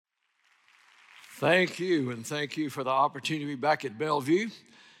Thank you, and thank you for the opportunity to be back at Bellevue.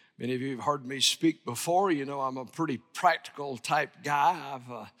 Many of you have heard me speak before. You know I'm a pretty practical type guy.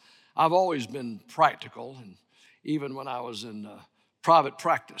 I've always been practical, and even when I was in private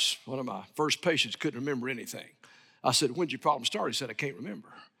practice, one of my first patients couldn't remember anything. I said, "When'd your problem start?" He said, "I can't remember."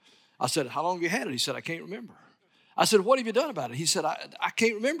 I said, "How long have you had it?" He said, "I can't remember." I said, "What have you done about it?" He said, I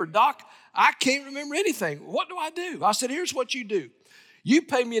can't remember, Doc. I can't remember anything. What do I do?" I said, "Here's what you do. You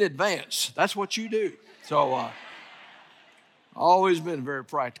pay me in advance. That's what you do." So always been very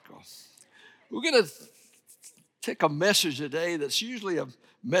practical. We're going to take a message today that's usually a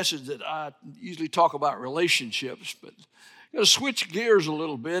message that I usually talk about relationships, but I'm going to switch gears a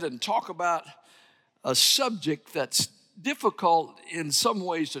little bit and talk about a subject that's difficult in some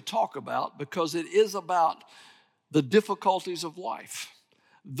ways to talk about because it is about the difficulties of life,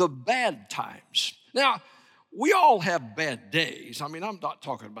 the bad times. Now, we all have bad days. I mean, I'm not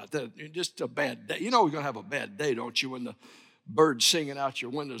talking about that. Just a bad day. You know you're going to have a bad day, don't you? When the bird's singing out your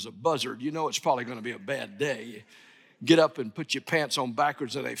window's a buzzard, you know it's probably going to be a bad day. You get up and put your pants on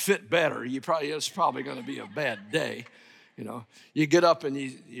backwards and they fit better. It's probably going to be a bad day. You know, you get up and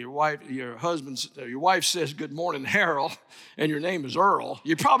your wife says, "Good morning, Harold," and your name is Earl.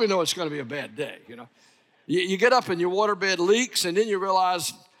 You probably know it's going to be a bad day. You know, you get up and your waterbed leaks, and then you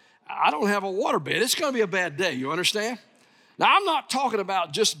realize, I don't have a waterbed. It's going to be a bad day. You understand? Now, I'm not talking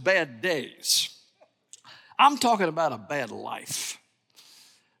about just bad days. I'm talking about a bad life.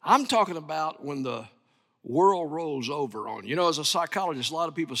 I'm talking about when the world rolls over on you. You know, as a psychologist, a lot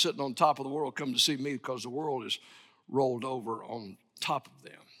of people sitting on top of the world come to see me because the world is rolled over on top of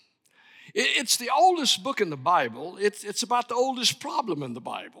them. It's the oldest book in the Bible. It's about the oldest problem in the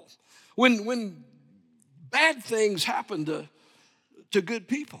Bible. When bad things happen to good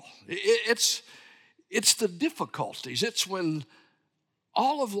people. It's the difficulties. It's when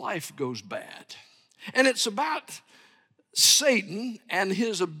all of life goes bad. And it's about Satan and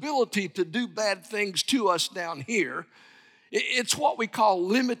his ability to do bad things to us down here. It's what we call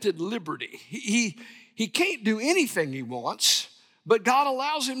limited liberty. He can't do anything he wants, but God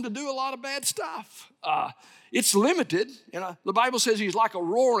allows him to do a lot of bad stuff. It's limited. You know, the Bible says he's like a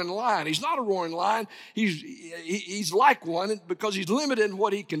roaring lion. He's not a roaring lion. He's like one because he's limited in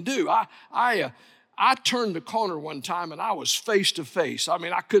what he can do. I turned the corner one time and I was face to face. I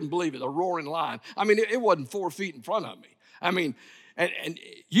mean, I couldn't believe it, a roaring lion. I mean, it wasn't 4 feet in front of me. I mean, and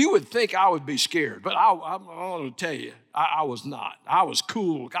you would think I would be scared, but I want to tell you, I was not. I was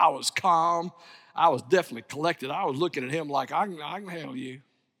cool. I was calm. I was definitely collected. I was looking at him like, I can handle you.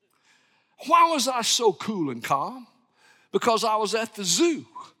 Why was I so cool and calm? Because I was at the zoo.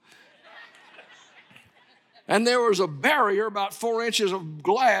 And there was a barrier about 4 inches of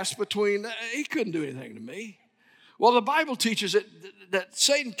glass between, he couldn't do anything to me. Well, the Bible teaches that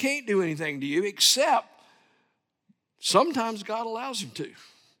Satan can't do anything to you except sometimes God allows him to.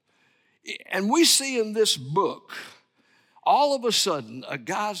 And we see in this book, all of a sudden, a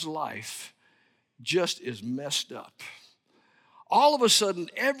guy's life just is messed up. All of a sudden,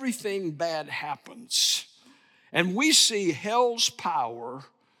 everything bad happens. And we see hell's power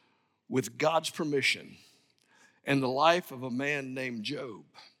with God's permission in the life of a man named Job.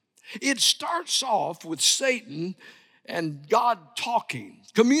 It starts off with Satan and God talking,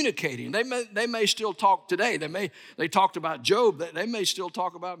 communicating. They may still talk today. They talked about Job. They may still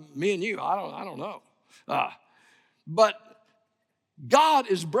talk about me and you. I don't know. But God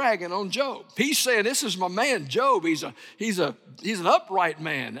is bragging on Job. He's saying, "This is my man Job. He's an upright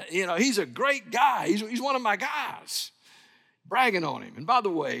man. You know, he's a great guy. He's one of my guys." Bragging on him. And by the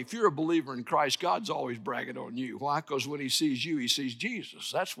way, if you're a believer in Christ, God's always bragging on you. Why? Because when he sees you, he sees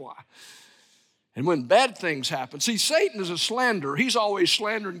Jesus. That's why. And when bad things happen, see, Satan is a slanderer. He's always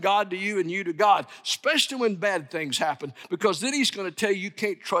slandering God to you and you to God, especially when bad things happen, because then he's going to tell you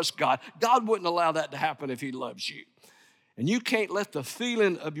can't trust God. God wouldn't allow that to happen if he loves you. And you can't let the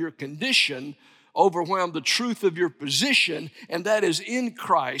feeling of your condition overwhelm the truth of your position, and that is in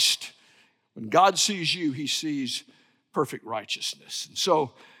Christ. When God sees you, he sees perfect righteousness. And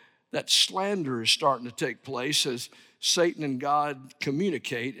so that slander is starting to take place as Satan and God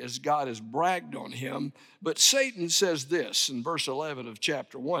communicate, as God has bragged on him. But Satan says this in verse 11 of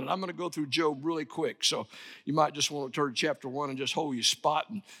chapter 1. And I'm going to go through Job really quick, so you might just want to turn to chapter 1 and just hold your spot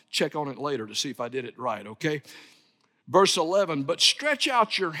and check on it later to see if I did it right, okay? Verse 11, "But stretch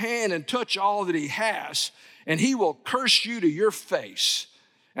out your hand and touch all that he has, and he will curse you to your face.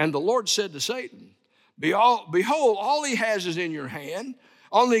 And the Lord said to Satan, Behold, all he has is in your hand.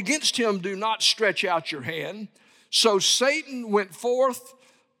 Only against him do not stretch out your hand. So Satan went forth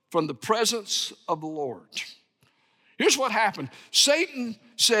from the presence of the Lord." Here's what happened. Satan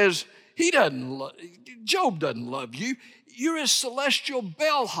says, Job doesn't love you. You're his celestial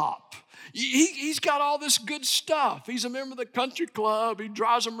bellhop. He's got all this good stuff. He's a member of the country club. He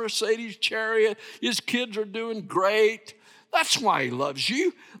drives a Mercedes chariot. His kids are doing great. That's why he loves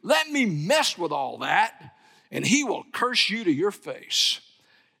you. Let me mess with all that, and he will curse you to your face.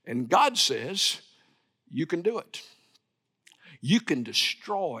 And God says, you can do it. You can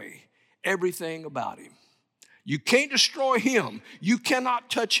destroy everything about him. You can't destroy him. You cannot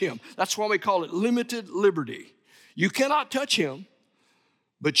touch him. That's why we call it limited liberty. You cannot touch him,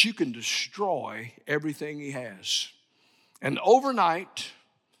 but you can destroy everything he has. And overnight,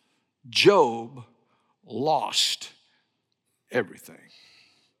 Job lost everything.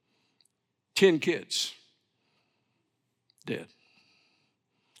 10 kids, dead.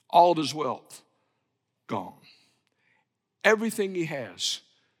 All of his wealth, gone. Everything he has,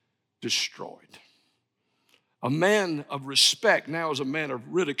 destroyed. A man of respect now is a man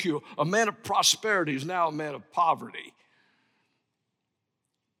of ridicule. A man of prosperity is now a man of poverty.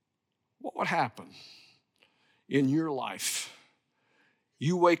 What would happen in your life?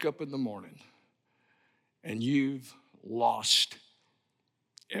 You wake up in the morning and you've lost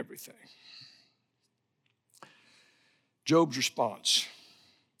everything. Job's response.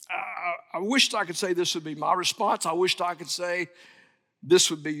 I wished I could say this would be my response. I wished I could say this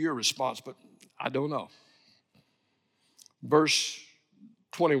would be your response, but I don't know. Verse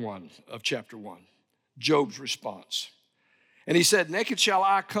 21 of chapter 1, Job's response. And he said, naked shall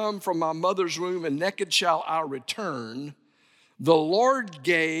I come from my mother's womb, and naked shall I return. The Lord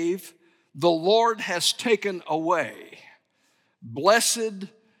gave, the Lord has taken away. Blessed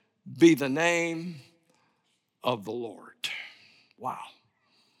be the name of the Lord. Wow.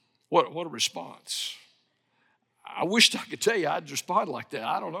 What a response. I wished I could tell you I'd respond like that.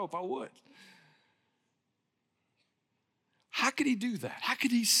 I don't know if I would. How could he do that? How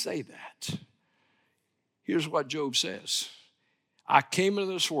could he say that? Here's what Job says. I came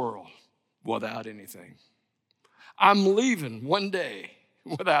into this world without anything. I'm leaving one day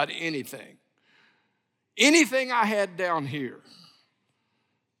without anything. Anything I had down here,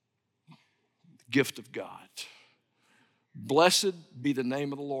 the gift of God. Blessed be the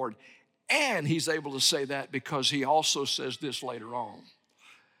name of the Lord. And he's able to say that because he also says this later on.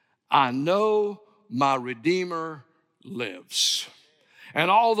 I know my Redeemer lives. And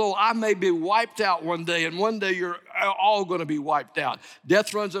although I may be wiped out one day, and one day you're all going to be wiped out.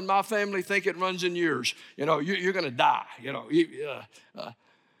 Death runs in my family, think it runs in yours. You know, you're going to die. You know,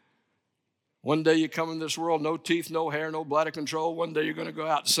 one day you come in this world, no teeth, no hair, no bladder control. One day you're going to go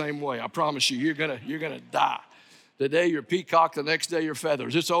out the same way. I promise you, you're going to die. The day you're peacock, the next day you're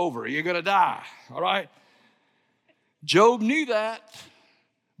feathers. It's over. You're going to die, all right? Job knew that,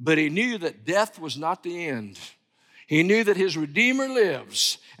 but he knew that death was not the end. He knew that his Redeemer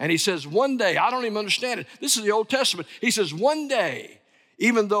lives. And he says, one day, I don't even understand it. This is the Old Testament. He says, one day,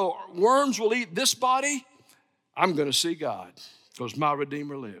 even though worms will eat this body, I'm going to see God because my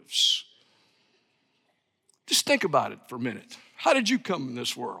Redeemer lives. Just think about it for a minute. How did you come in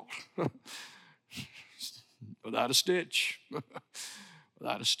this world? Without a stitch.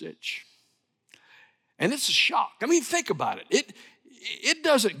 Without a stitch. And it's a shock. I mean, think about it. It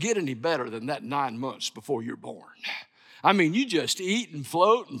doesn't get any better than that 9 months before you're born. I mean, you just eat and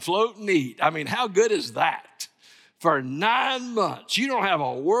float and eat. I mean, how good is that? For 9 months, you don't have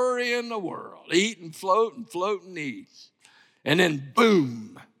a worry in the world. Eat and float and eat. And then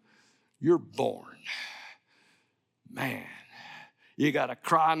boom, you're born. Man, you got to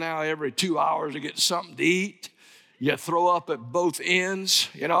cry now every 2 hours to get something to eat. You throw up at both ends,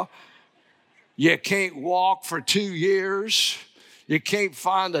 you know. You can't walk for 2 years. You can't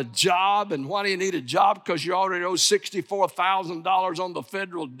find a job. And why do you need a job? Because you already owe $64,000 on the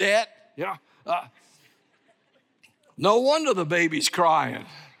federal debt. You know, no wonder the baby's crying.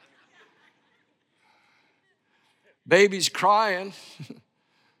 Baby's crying.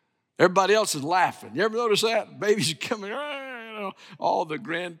 Everybody else is laughing. You ever notice that? Babies coming, you know, all the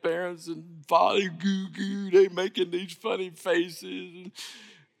grandparents and father goo-goo, they making these funny faces.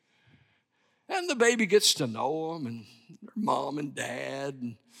 And the baby gets to know them and their mom and dad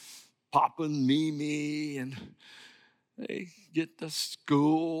and Papa and Mimi, and they get to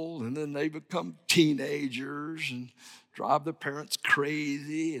school, and then they become teenagers and drive their parents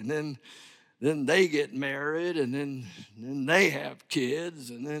crazy, and then they get married, and then they have kids,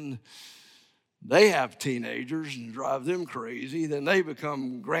 and then they have teenagers and drive them crazy. Then they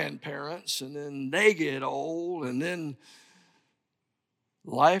become grandparents, and then they get old, and then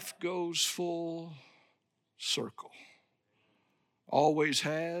life goes full circle. Always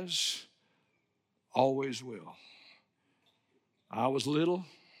has, always will. I was little,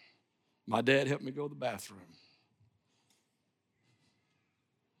 My dad helped me go to the bathroom.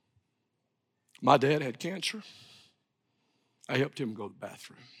 My dad had cancer. I helped him go to the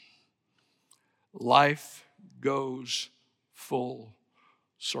bathroom. Life goes full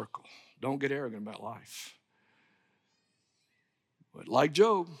circle. Don't get arrogant about life. But like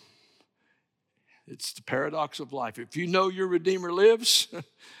Job, it's the paradox of life. If you know your Redeemer lives,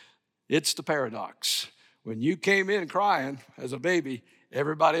 it's the paradox. When you came in crying as a baby,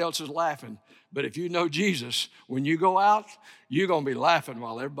 everybody else is laughing. But if you know Jesus, when you go out, you're going to be laughing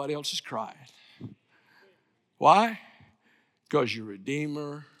while everybody else is crying. Why? Because your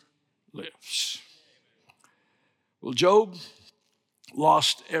Redeemer lives. Well, Job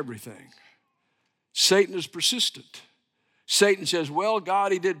lost everything. Satan is persistent. Satan says, well,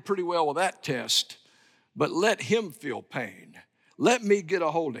 God, he did pretty well with that test, but let him feel pain. Let me get a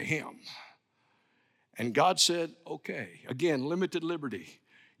hold of him. And God said, okay. Again, limited liberty.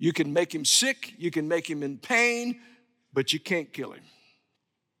 You can make him sick, you can make him in pain, but you can't kill him.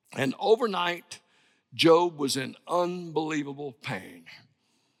 And overnight, Job was in unbelievable pain.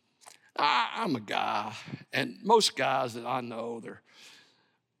 I'm a guy, and most guys that I know,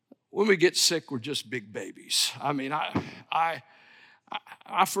 when we get sick, we're just big babies. I mean, I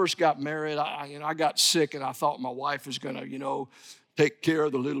first got married. I got sick, and I thought my wife was going to, take care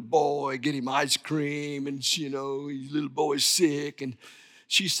of the little boy, get him ice cream, and his little boy's sick. And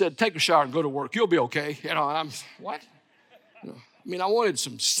she said, "Take a shower and go to work. You'll be okay." And I'm what? I wanted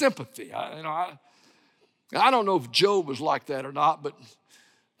some sympathy. I don't know if Job was like that or not, but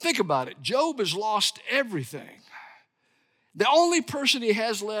think about it. Job has lost everything. The only person he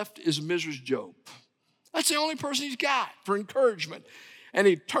has left is Mrs. Job. That's the only person he's got for encouragement. And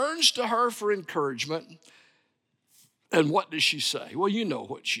he turns to her for encouragement. And what does she say? Well, you know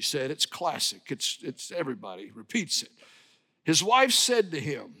what she said. It's classic. It's everybody repeats it. His wife said to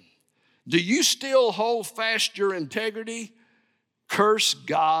him, "Do you still hold fast your integrity? Curse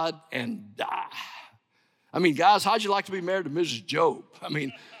God and die." Guys, how'd you like to be married to Mrs. Job?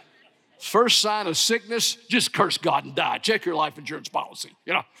 First sign of sickness, just curse God and die. Check your life insurance policy.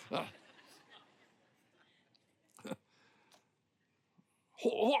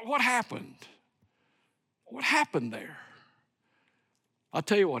 What happened? What happened there? I'll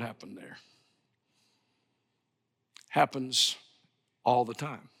tell you what happened there. Happens all the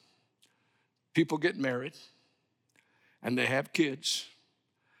time. People get married, and they have kids,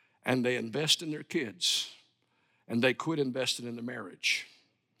 and they invest in their kids, and they quit investing in the marriage.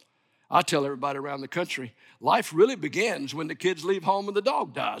 I tell everybody around the country, life really begins when the kids leave home and the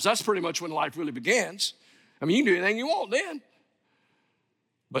dog dies. That's pretty much when life really begins. You can do anything you want then.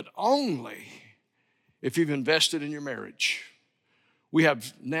 But only if you've invested in your marriage.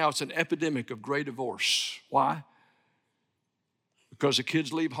 Now it's an epidemic of gray divorce. Why? Because the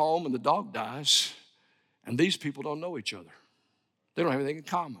kids leave home and the dog dies, and these people don't know each other. They don't have anything in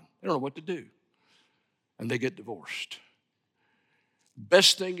common. They don't know what to do. And they get divorced.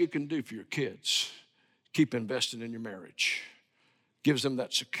 Best thing you can do for your kids, keep investing in your marriage. Gives them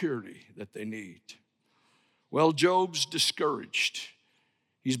that security that they need. Well, Job's discouraged.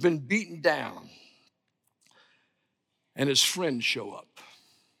 He's been beaten down. And his friends show up.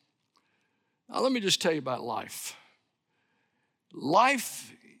 Now, let me just tell you about life.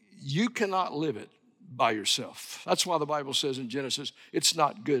 Life, you cannot live it by yourself. That's why the Bible says in Genesis, it's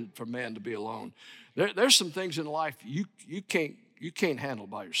not good for man to be alone. There's some things in life you can't handle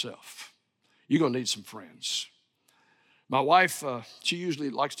by yourself. You're going to need some friends. My wife, she usually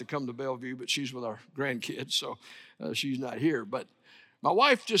likes to come to Bellevue, but she's with our grandkids, so she's not here. But my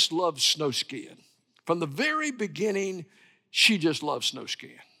wife just loves snow skiing. From the very beginning, she just loved snow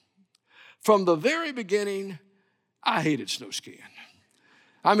skiing. From the very beginning, I hated snow skiing.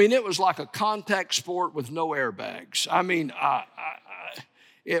 It was like a contact sport with no airbags.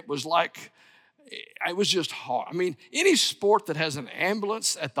 It was just hard. Any sport that has an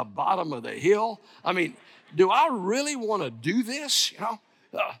ambulance at the bottom of the hill, do I really want to do this?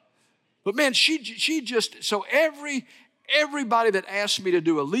 But man, she just, so everybody that asked me to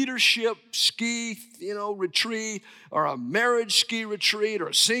do a leadership ski, retreat, or a marriage ski retreat, or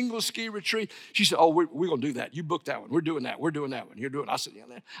a single ski retreat, she said, "Oh, we're going to do that. You booked that one. We're doing that. We're doing that one. You're doing it." I said,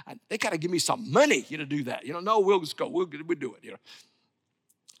 they got to give me some money to do that. No, we'll just go. We'll do it.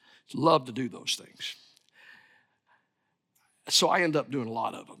 Love to do those things. So I end up doing a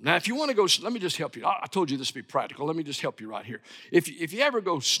lot of them. Now, if you want to go, let me just help you. I told you this would be practical. Let me just help you right here. If you ever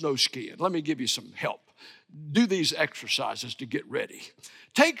go snow skiing, let me give you some help. Do these exercises to get ready.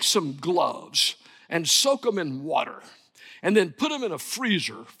 Take some gloves and soak them in water, and then put them in a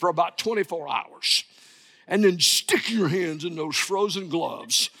freezer for about 24 hours. and then stick your hands in those frozen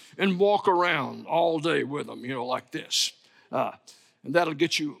gloves and walk around all day with them, like this. And that'll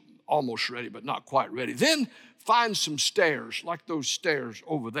get you almost ready, but not quite ready. Then find some stairs, like those stairs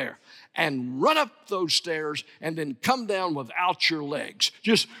over there, and run up those stairs and then come down without your legs.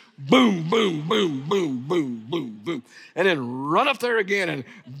 Just boom, boom, boom, boom, boom, boom, boom. And then run up there again and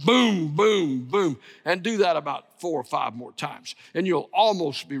boom, boom, boom. And do that about 4 or 5 more times. And you'll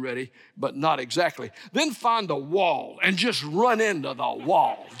almost be ready, but not exactly. Then find a wall and just run into the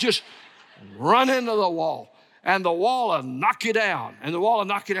wall. Just run into the wall. And the wall will knock you down. And the wall will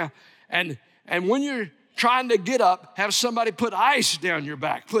knock you down. And when you're trying to get up, have somebody put ice down your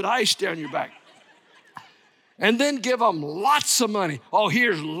back. Put ice down your back. And then give them lots of money. Oh,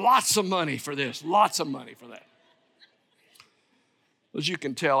 here's lots of money for this. Lots of money for that. As you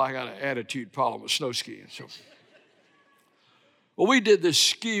can tell, I got an attitude problem with snow skiing. Well, we did this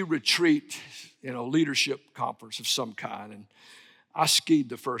ski retreat, leadership conference of some kind. And I skied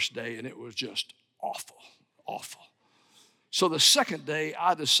the first day, and it was just awful. Awful. So the second day,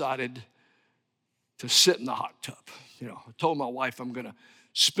 I decided to sit in the hot tub. I told my wife I'm going to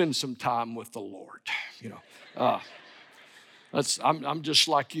spend some time with the Lord. I'm just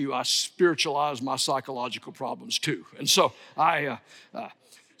like you. I spiritualize my psychological problems too. And so I'm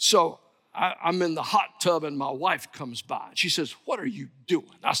in the hot tub, and my wife comes by. And she says, "What are you doing?"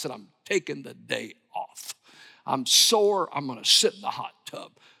 I said, "I'm taking the day off. I'm sore. I'm going to sit in the hot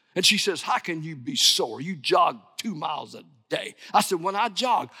tub." And she says, "How can you be sore? You jog 2 miles a day." I said, "When I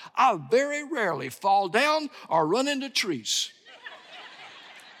jog, I very rarely fall down or run into trees."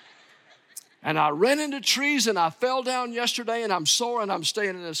 And I ran into trees and I fell down yesterday, and I'm sore, and I'm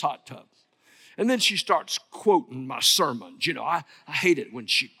staying in this hot tub. And then she starts quoting my sermons. I hate it when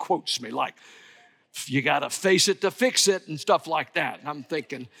she quotes me, like, "You got to face it to fix it," and stuff like that. And I'm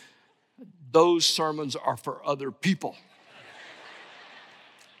thinking, those sermons are for other people.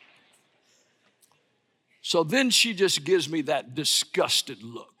 So then she just gives me that disgusted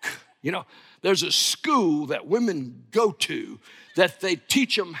look. There's a school that women go to that they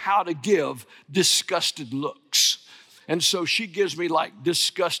teach them how to give disgusted looks. And so she gives me like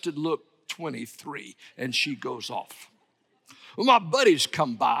disgusted look 23, and she goes off. Well, my buddies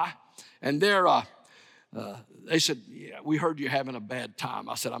come by, and they said, "Yeah, we heard you're having a bad time."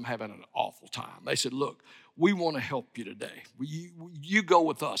 I said, "I'm having an awful time." They said, "Look, we want to help you today. You go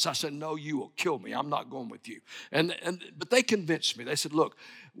with us." I said, "No, you will kill me. I'm not going with you." But they convinced me. They said, "Look,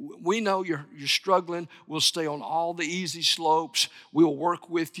 we know you're struggling. We'll stay on all the easy slopes. We'll work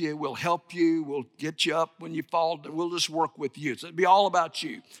with you. We'll help you. We'll get you up when you fall. We'll just work with you. So it'll be all about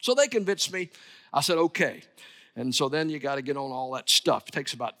you." So they convinced me. I said, "Okay." And so then you got to get on all that stuff. It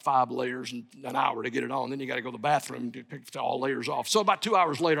takes about 5 layers and an hour to get it on. Then you got to go to the bathroom to pick all layers off. So about 2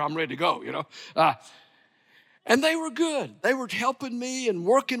 hours later, I'm ready to go, And they were good. They were helping me and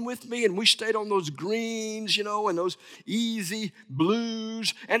working with me, and we stayed on those greens, and those easy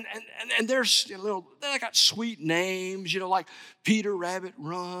blues. And there's, they got sweet names, like Peter Rabbit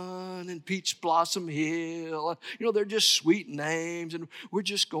Run and Peach Blossom Hill. They're just sweet names, and we're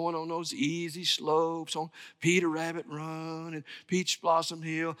just going on those easy slopes on Peter Rabbit Run and Peach Blossom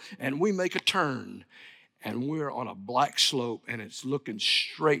Hill, and we make a turn, and we're on a black slope, and it's looking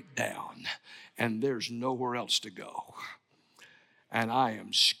straight down. And there's nowhere else to go. And I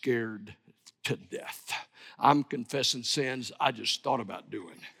am scared to death. I'm confessing sins I just thought about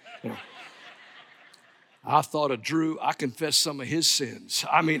doing. I thought of Drew. I confessed some of his sins.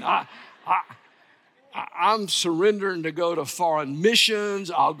 I mean, I'm surrendering to go to foreign missions.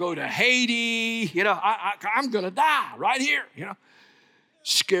 I'll go to Haiti. I'm going to die right here,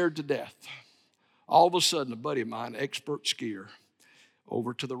 Scared to death. All of a sudden, a buddy of mine, expert skier,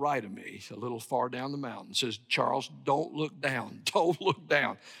 over to the right of me, a little far down the mountain, says, "Charles, don't look down. Don't look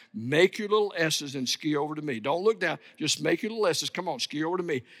down. Make your little S's and ski over to me. Don't look down. Just make your little S's. Come on, ski over to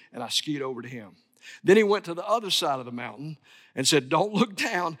me." And I skied over to him. Then he went to the other side of the mountain and said, "Don't look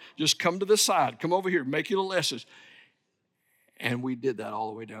down. Just come to the side. Come over here. Make your little S's." And we did that all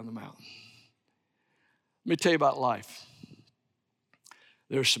the way down the mountain. Let me tell you about life.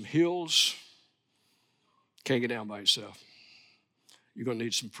 There's some hills. Can't get down by yourself. You're going to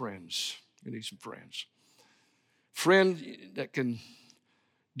need some friends. You need some friends. Friend that can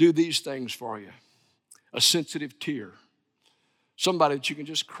do these things for you. A sensitive tear. Somebody that you can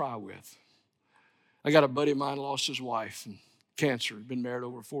just cry with. I got a buddy of mine lost his wife and cancer. He'd been married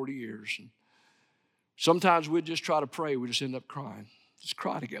over 40 years. And sometimes we'd just try to pray. We just end up crying. Just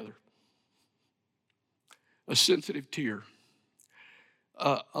cry together. A sensitive tear.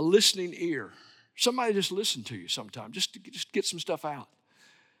 A listening ear. Somebody just listen to you sometime. Just get some stuff out.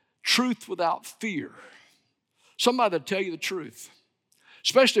 Truth without fear. Somebody that'll tell you the truth.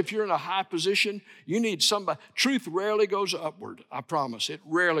 Especially if you're in a high position, you need somebody. Truth rarely goes upward, I promise. It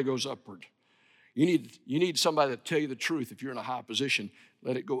rarely goes upward. You need somebody to tell you the truth. If you're in a high position,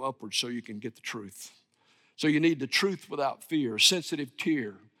 let it go upward so you can get the truth. So you need the truth without fear, a sensitive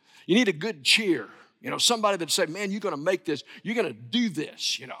tear. You need a good cheer. Somebody that say, man, you're going to make this. You're going to do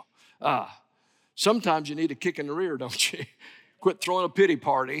this, Sometimes you need a kick in the rear, don't you? Quit throwing a pity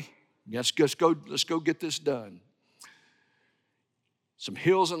party. Let's go get this done. Some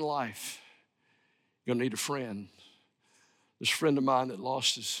hills in life. You're going to need a friend. This friend of mine that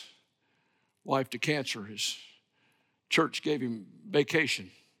lost his wife to cancer, his church gave him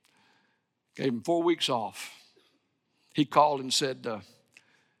vacation, gave him 4 weeks off. He called and said,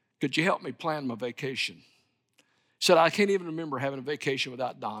 could you help me plan my vacation? He said, I can't even remember having a vacation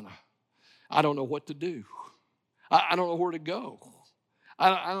without Donna. I don't know what to do. I don't know where to go. I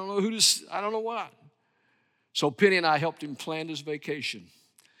don't know I don't know what. So Penny and I helped him plan his vacation.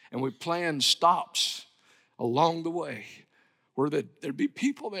 And we planned stops along the way where there'd be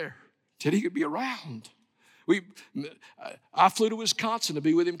people there that he could be around. I flew to Wisconsin to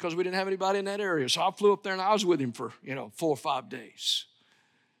be with him because we didn't have anybody in that area. So I flew up there and I was with him for 4 or 5 days.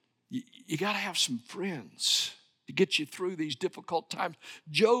 You got to have some friends to get you through these difficult times.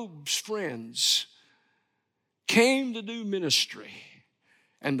 Job's friends came to do ministry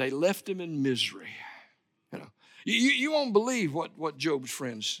and they left him in misery. You won't believe what Job's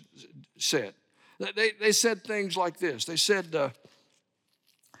friends said. They said things like this. They said,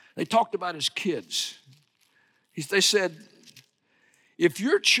 they talked about his kids. They said, if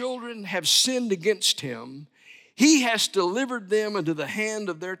your children have sinned against him, he has delivered them into the hand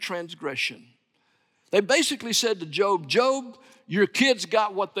of their transgression. They basically said to Job, Job, your kids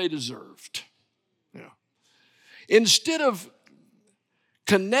got what they deserved. Instead of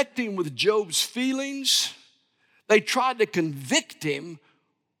connecting with Job's feelings, they tried to convict him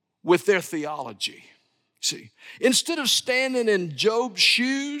with their theology. See, instead of standing in Job's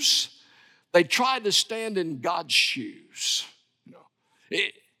shoes, they tried to stand in God's shoes.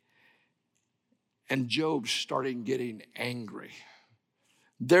 And Job started getting angry.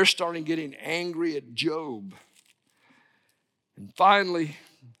 They're starting getting angry at Job. And finally,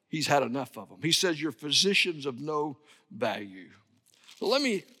 he's had enough of them. He says, you're physicians of no value. So let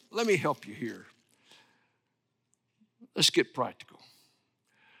me help you here. Let's get practical.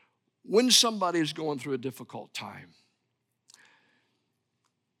 When somebody is going through a difficult time,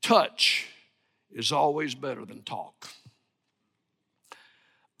 touch is always better than talk.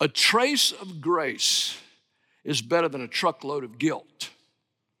 A trace of grace is better than a truckload of guilt.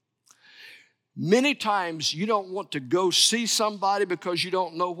 Many times you don't want to go see somebody because you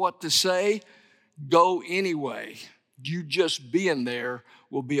don't know what to say. Go anyway. You just being there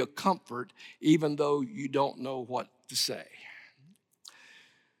will be a comfort even though you don't know what to say.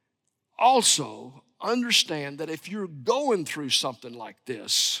 Also, understand that if you're going through something like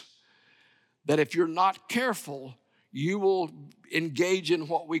this, that if you're not careful, you will engage in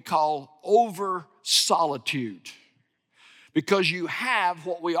what we call over solitude. Because you have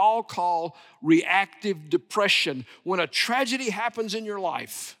what we all call reactive depression. When a tragedy happens in your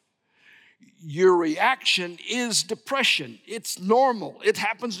life, your reaction is depression. It's normal. It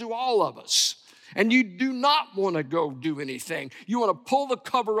happens to all of us. And you do not want to go do anything. You want to pull the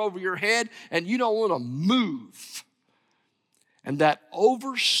cover over your head and you don't want to move. And that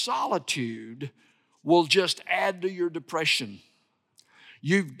over solitude will just add to your depression.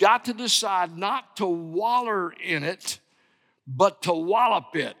 You've got to decide not to waller in it, but to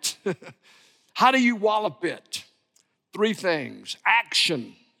wallop it. How do you wallop it? 3 things: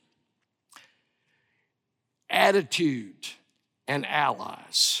 action, attitude, and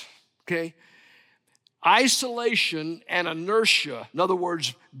allies. Okay? Isolation and inertia, in other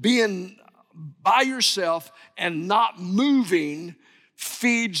words, being by yourself and not moving,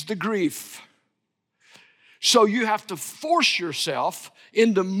 feeds the grief. So you have to force yourself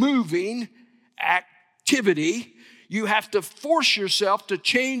into moving activity. You have to force yourself to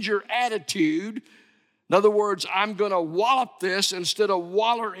change your attitude. In other words, I'm going to wallop this instead of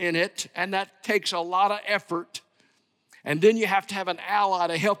waller in it, and that takes a lot of effort. And then you have to have an ally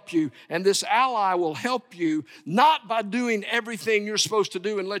to help you. And this ally will help you not by doing everything you're supposed to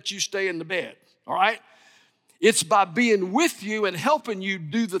do and let you stay in the bed, all right? It's by being with you and helping you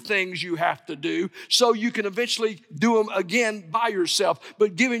do the things you have to do so you can eventually do them again by yourself,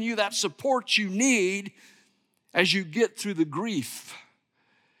 but giving you that support you need as you get through the grief.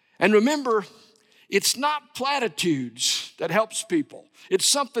 And remember, it's not platitudes that helps people. It's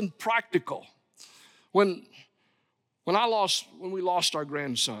something practical. When we lost our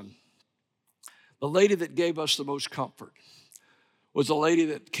grandson, The lady that gave us the most comfort was a lady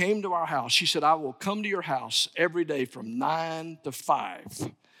that came to our house. She said, I will come to your house every day from 9 to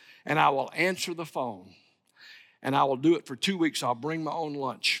 5, and I will answer the phone, and I will do it for 2 weeks. I'll bring my own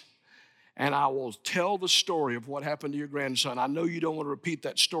lunch, and I will tell the story of what happened to your grandson. I know you don't want to repeat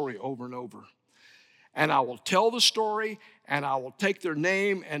that story over and over. And I will tell the story, and I will take their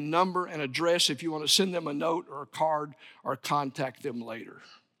name and number and address if you want to send them a note or a card or contact them later.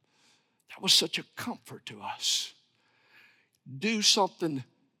 That was such a comfort to us. Do something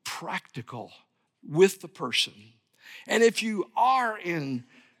practical with the person. And if you are in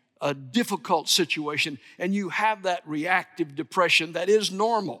a difficult situation and you have that reactive depression, that is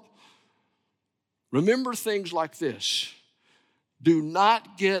normal. Remember things like this. Do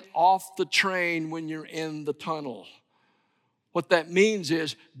not get off the train when you're in the tunnel. What that means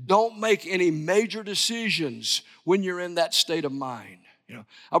is don't make any major decisions when you're in that state of mind. You know,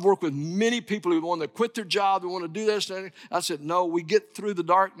 I've worked with many people who want to quit their job, who want to do this. I said, no, we get through the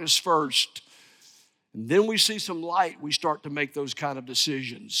darkness first. And then we see some light, we start to make those kind of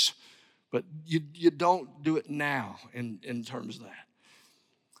decisions. But you don't do it now in terms of that.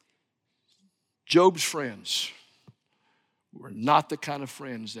 Job's friends were not the kind of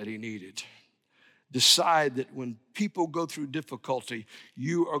friends that he needed. Decide that when people go through difficulty,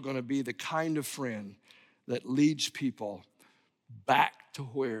 you are going to be the kind of friend that leads people back to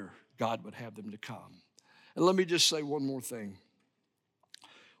where God would have them to come. And let me just say one more thing.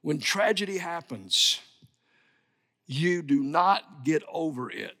 When tragedy happens, you do not get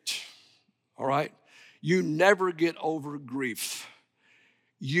over it, all right? You never get over grief.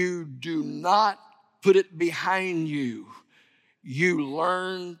 You do not put it behind you. You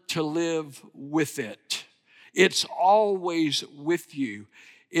learn to live with it. It's always with you.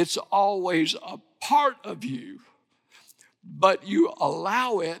 It's always a part of you. But you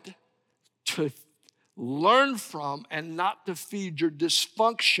allow it to learn from and not to feed your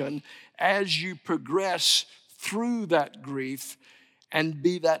dysfunction as you progress through that grief and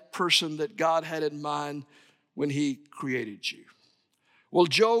be that person that God had in mind when he created you. Well,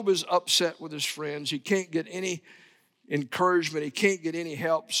 Job is upset with his friends. He can't get any encouragement. He can't get any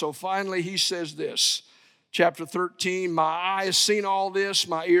help. So finally he says this, chapter 13, my eye has seen all this,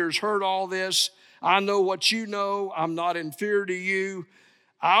 my ears heard all this. I know what you know. I'm not inferior to you.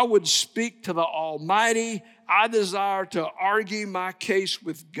 I would speak to the Almighty. I desire to argue my case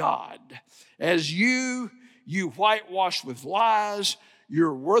with God. As you whitewash with lies,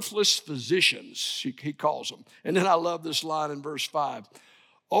 you're worthless physicians, he calls them. And then I love this line in verse 5.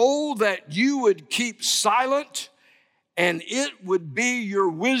 Oh, that you would keep silent, and it would be your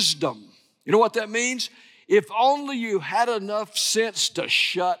wisdom. You know what that means? If only you had enough sense to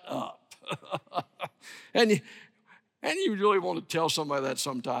shut up. And you really want to tell somebody that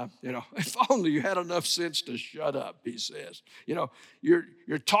sometime, you know, if only you had enough sense to shut up, he says. You know,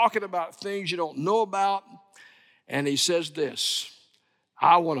 you're talking about things you don't know about, and he says this,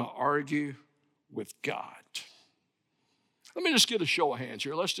 I want to argue with God. Let me just get a show of hands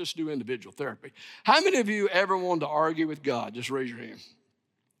here. Let's just do individual therapy. How many of you ever wanted to argue with God? Just raise your hand.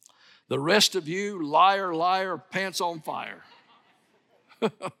 The rest of you, liar, liar, pants on fire.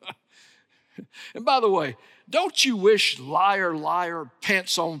 And by the way, don't you wish liar, liar,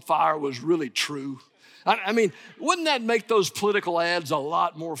 pants on fire was really true? I mean, wouldn't that make those political ads a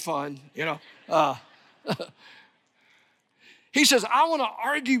lot more fun, you know? He says, I want to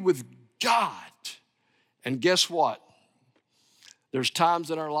argue with God. And guess what? There's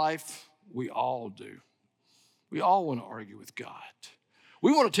times in our life we all do. We all want to argue with God.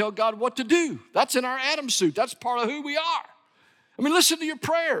 We want to tell God what to do. That's in our Adam suit. That's part of who we are. I mean, listen to your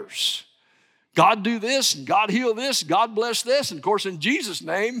prayers. God do this, and God heal this, God bless this, and of course in Jesus'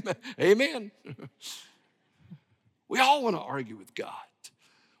 name, amen. We all want to argue with God.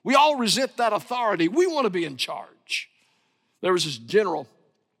 We all resent that authority. We want to be in charge. There was this general,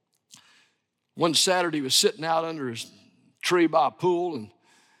 one Saturday he was sitting out under his tree by a pool, and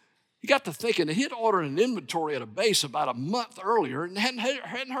he got to thinking that he had ordered an inventory at a base about a month earlier and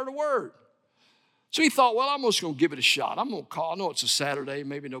hadn't heard a word. So he thought, well, I'm just going to give it a shot. I'm going to call. I know it's a Saturday.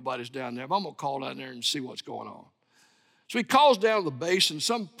 Maybe nobody's down there, but I'm going to call down there and see what's going on. So he calls down to the base, and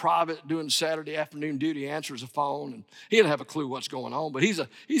some private doing Saturday afternoon duty answers the phone, and he didn't have a clue what's going on, but he's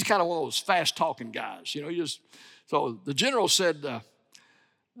kind of one of those fast-talking guys. You know, so the general said,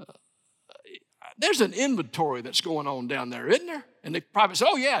 there's an inventory that's going on down there, isn't there? And the private said,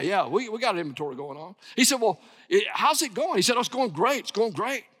 oh, yeah, we got an inventory going on. He said, well, how's it going? He said, oh, it's going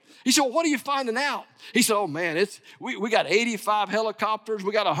great. He said, well, what are you finding out? He said, oh, man, we got 85 helicopters.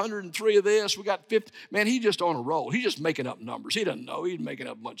 We got 103 of this. We got 50. Man, he's just on a roll. He's just making up numbers. He doesn't know. He's making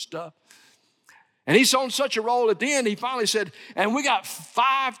up a bunch of stuff. And he's on such a roll at the end, he finally said, and we got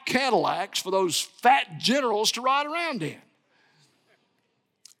 5 Cadillacs for those fat generals to ride around in.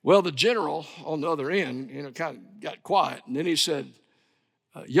 Well, the general on the other end, kind of got quiet. And then he said,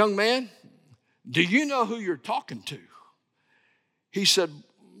 young man, do you know who you're talking to? He said,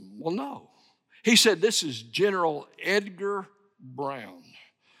 well, no. He said, this is General Edgar Brown.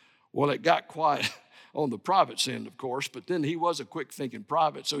 Well, it got quiet on the private's end, of course, but then he was a quick-thinking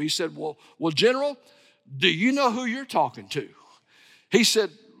private. So he said, well, General, do you know who you're talking to? He said,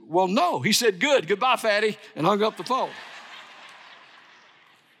 well, no. He said, good, goodbye, fatty, and hung up the phone.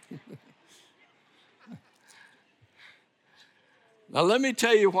 Now, let me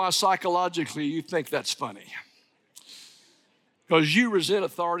tell you why psychologically you think that's funny. Because you resent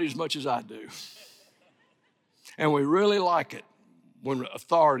authority as much as I do. And we really like it when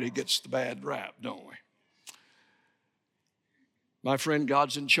authority gets the bad rap, don't we? My friend,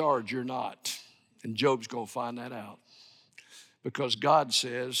 God's in charge, you're not. And Job's going to find that out. Because God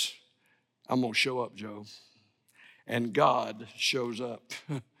says, I'm going to show up, Job. And God shows up.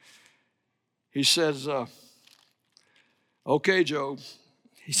 He says, okay, Job.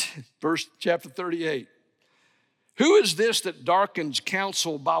 He said, chapter 38. Who is this that darkens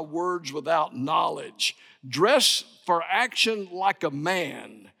counsel by words without knowledge? Dress for action like a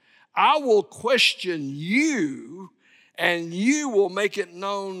man. I will question you, and you will make it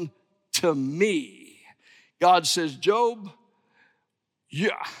known to me. God says, Job,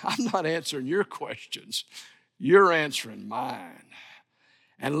 I'm not answering your questions. You're answering mine.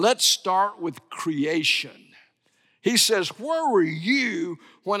 And let's start with creation. He says, where were you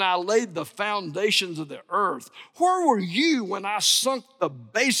when I laid the foundations of the earth? Where were you when I sunk the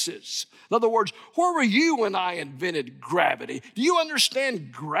bases? In other words, where were you when I invented gravity? Do you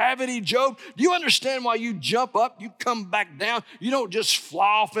understand gravity, Job? Do you understand why you jump up, you come back down, you don't just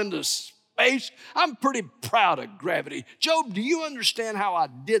fly off into space? I'm pretty proud of gravity. Job, do you understand how I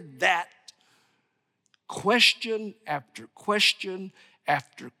did that? Question after question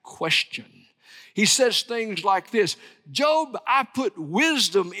after question. He says things like this, Job, I put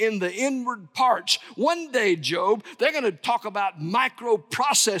wisdom in the inward parts. One day, Job, they're going to talk about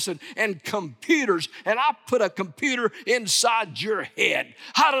microprocessing and computers, and I put a computer inside your head.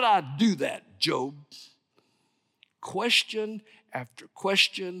 How did I do that, Job? Question after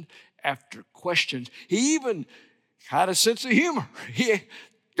question after question. He even had a sense of humor.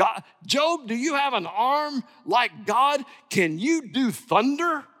 Job, do you have an arm like God? Can you do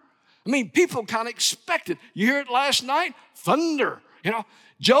thunder? I mean, people kind of expect it. You hear it last night? Thunder.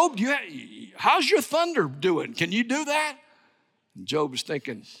 Job, how's your thunder doing? Can you do that? And Job was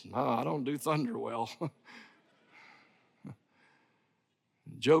thinking, no, I don't do thunder well.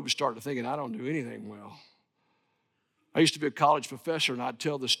 Job started thinking, I don't do anything well. I used to be a college professor, and I'd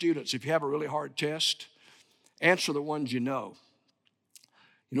tell the students, if you have a really hard test, answer the ones you know.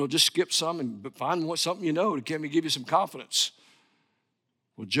 Just skip some and find something you know to give you some confidence.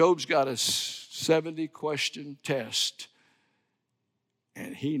 Well, Job's got a 70-question test,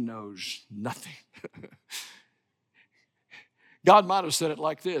 and he knows nothing. God might have said it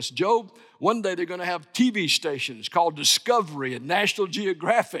like this. Job, one day they're going to have TV stations called Discovery and National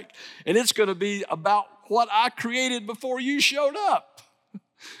Geographic, and it's going to be about what I created before you showed up.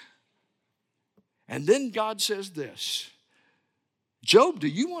 And then God says this, Job, do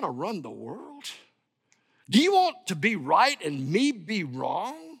you want to run the world? Do you want to be right and me be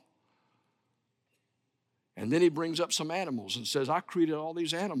wrong? And then he brings up some animals and says, I created all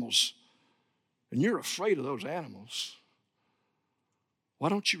these animals, and you're afraid of those animals. Why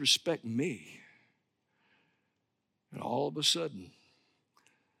don't you respect me? And all of a sudden,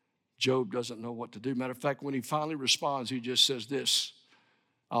 Job doesn't know what to do. Matter of fact, when he finally responds, he just says this.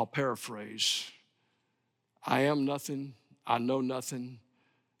 I'll paraphrase. I am nothing. I know nothing.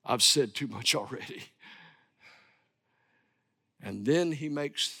 I've said too much already. And then he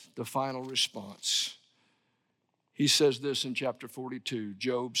makes the final response. He says this in chapter 42.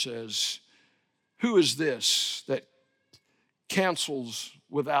 Job says, who is this that counsels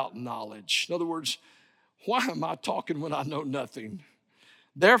without knowledge? In other words, why am I talking when I know nothing?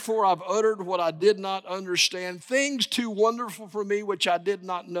 Therefore, I've uttered what I did not understand, things too wonderful for me which I did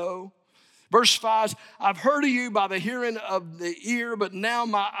not know. Verse 5, I've heard of you by the hearing of the ear, but now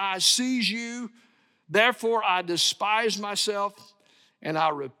my eye sees you. Therefore, I despise myself, and I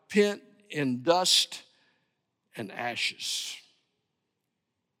repent in dust and ashes.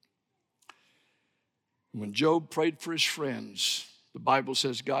 When Job prayed for his friends, the Bible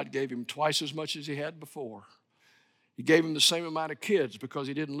says God gave him twice as much as he had before. He gave him the same amount of kids because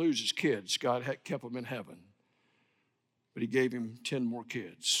he didn't lose his kids. God had kept them in heaven. But he gave him 10 more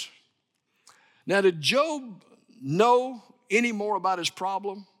kids. Now, did Job know any more about his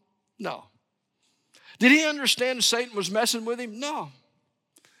problem? No. Did he understand Satan was messing with him? No.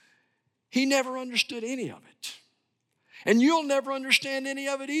 He never understood any of it. And you'll never understand any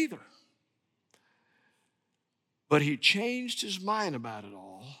of it either. But he changed his mind about it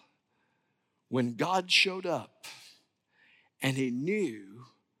all when God showed up and he knew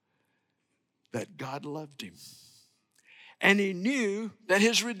that God loved him. And he knew that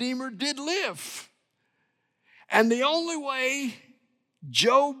his Redeemer did live. And the only way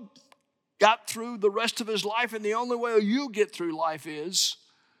Job got through the rest of his life, and the only way you'll get through life, is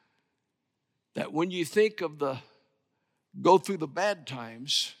that when you think of go through the bad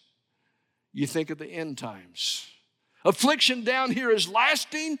times, you think of the end times. Affliction down here is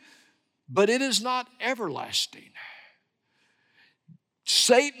lasting, but it is not everlasting.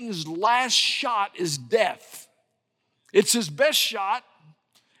 Satan's last shot is death. It's his best shot,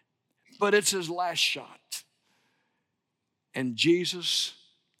 but it's his last shot. And Jesus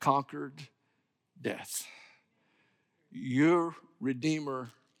conquered death. Your Redeemer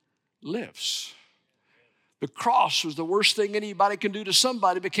lives. The cross was the worst thing anybody can do to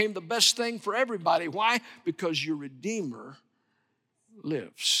somebody, became the best thing for everybody. Why? Because your Redeemer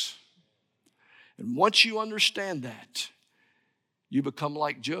lives. And once you understand that, you become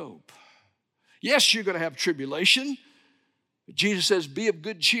like Job. Yes, you're going to have tribulation. But Jesus says, be of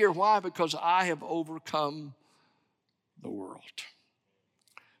good cheer. Why? Because I have overcome the world.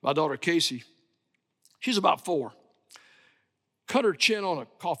 My daughter Casey, she's about 4. Cut her chin on a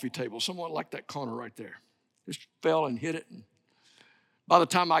coffee table, somewhat like that corner right there. Just fell and hit it. And by the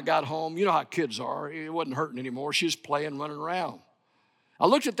time I got home, you know how kids are. It wasn't hurting anymore. She was playing, running around. I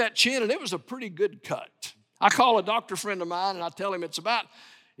looked at that chin, and it was a pretty good cut. I call a doctor friend of mine, and I tell him it's about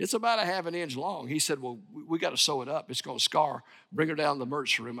a half an inch long. He said, well, we got to sew it up. It's going to scar. Bring her down to the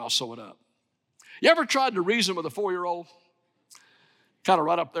emergency room. I'll sew it up. You ever tried to reason with a 4-year-old? Kind of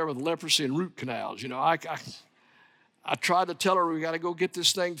right up there with leprosy and root canals. You know, I tried to tell her we got to go get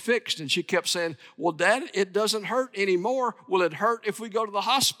this thing fixed, and she kept saying, well, Dad, it doesn't hurt anymore. Will it hurt if we go to the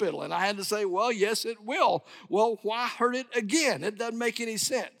hospital? And I had to say, well, yes, it will. Well, why hurt it again? It doesn't make any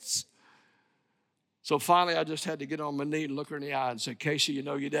sense. So finally, I just had to get on my knee and look her in the eye and say, Casey, you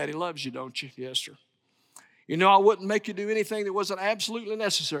know your daddy loves you, don't you? Yes, sir. You know I wouldn't make you do anything that wasn't absolutely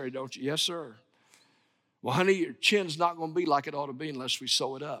necessary, don't you? Yes, sir. Well, honey, your chin's not going to be like it ought to be unless we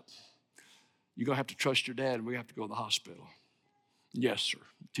sew it up. You're going to have to trust your dad, and we have to go to the hospital. Yes, sir.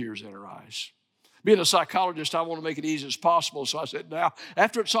 Tears in her eyes. Being a psychologist, I want to make it easy as possible. So I said, now,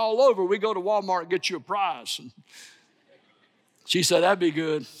 after it's all over, we go to Walmart and get you a prize. And she said, that'd be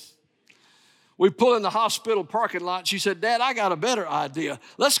good. We pull in the hospital parking lot. She said, Dad, I got a better idea.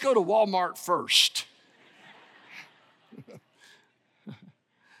 Let's go to Walmart first.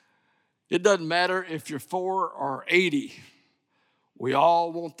 It doesn't matter if you're 4 or 80. We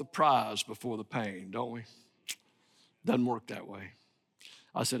all want the prize before the pain, don't we? Doesn't work that way.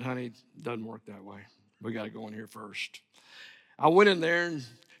 I said, honey, it doesn't work that way. We got to go in here first. I went in there, and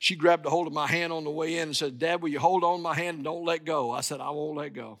she grabbed a hold of my hand on the way in and said, Dad, will you hold on my hand and don't let go? I said, I won't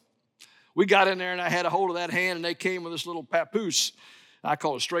let go. We got in there, and I had a hold of that hand, and they came with this little papoose. I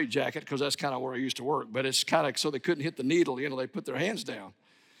call it a straitjacket because that's kind of where I used to work, but it's kind of so they couldn't hit the needle. You know, they put their hands down.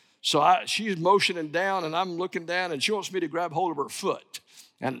 So she's motioning down, and I'm looking down, and she wants me to grab hold of her foot.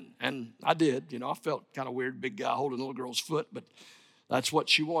 And I did. You know, I felt kind of weird, big guy holding a little girl's foot, but that's what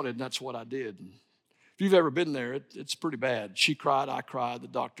she wanted, and that's what I did. And if you've ever been there, it's pretty bad. She cried, I cried, the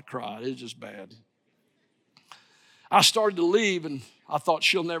doctor cried. It's just bad. I started to leave, and I thought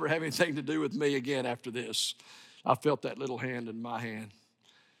she'll never have anything to do with me again after this. I felt that little hand in my hand.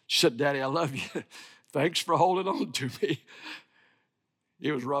 She said, Daddy, I love you. Thanks for holding on to me.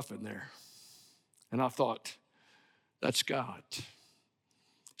 It was rough in there. And I thought, that's God. He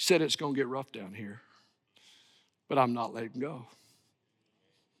said it's going to get rough down here, but I'm not letting go.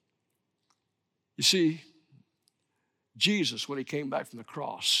 You see, Jesus, when he came back from the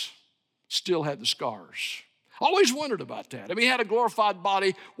cross, still had the scars. Always wondered about that. I mean, he had a glorified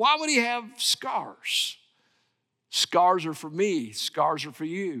body. Why would he have scars? Scars are for me. Scars are for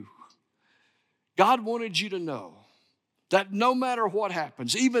you. God wanted you to know that no matter what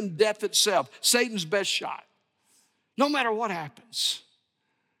happens, even death itself, Satan's best shot, no matter what happens,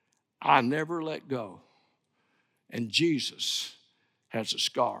 I never let go. And Jesus has the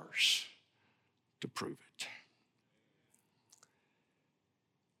scars to prove it.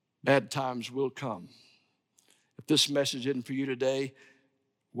 Bad times will come. If this message isn't for you today,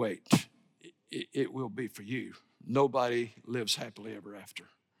 wait. It will be for you. Nobody lives happily ever after.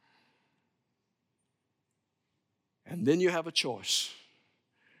 And then you have a choice.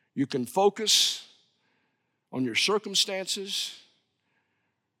 You can focus on your circumstances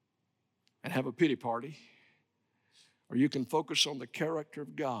and have a pity party, or you can focus on the character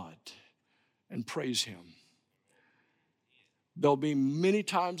of God and praise Him. There'll be many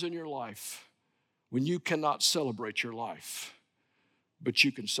times in your life when you cannot celebrate your life, but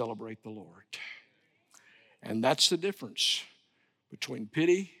you can celebrate the Lord. And that's the difference between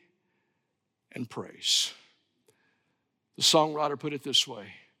pity and praise. The songwriter put it this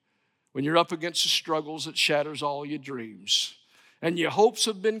way: when you're up against the struggles that shatters all your dreams, and your hopes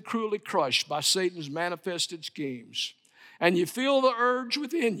have been cruelly crushed by Satan's manifested schemes, and you feel the urge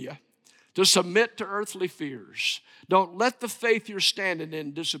within you to submit to earthly fears, don't let the faith you're standing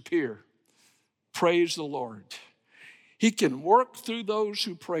in disappear. Praise the Lord. He can work through those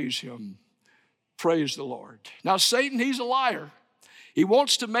who praise Him. Praise the Lord. Now, Satan, he's a liar. He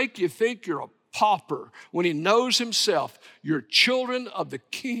wants to make you think you're a pauper when he knows himself you're children of the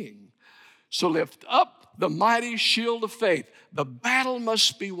King. So lift up the mighty shield of faith. The battle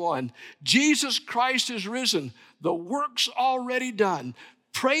must be won. Jesus Christ is risen. The work's already done.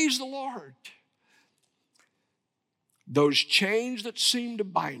 Praise the Lord. Those chains that seem to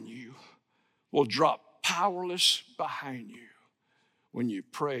bind you will drop powerless behind you when you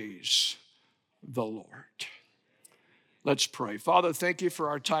praise the Lord. Let's pray. Father, thank you for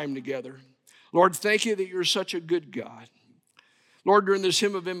our time together. Lord, thank you that you're such a good God. Lord, during this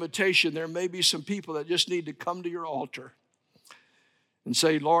hymn of invitation, there may be some people that just need to come to your altar and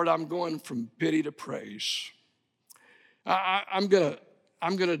say, Lord, I'm going from pity to praise. I'm going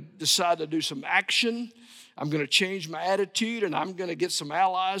to decide to do some action. I'm going to change my attitude, and I'm going to get some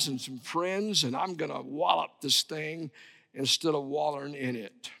allies and some friends, and I'm going to wallop this thing instead of wallowing in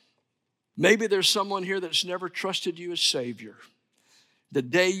it. Maybe there's someone here that's never trusted you as Savior. The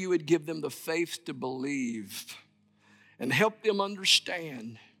day you would give them the faith to believe and help them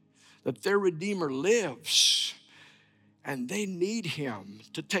understand that their Redeemer lives and they need Him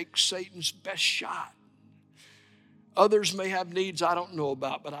to take Satan's best shot. Others may have needs I don't know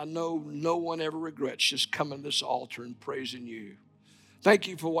about, but I know no one ever regrets just coming to this altar and praising you. Thank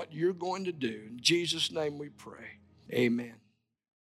you for what you're going to do. In Jesus' name we pray. Amen.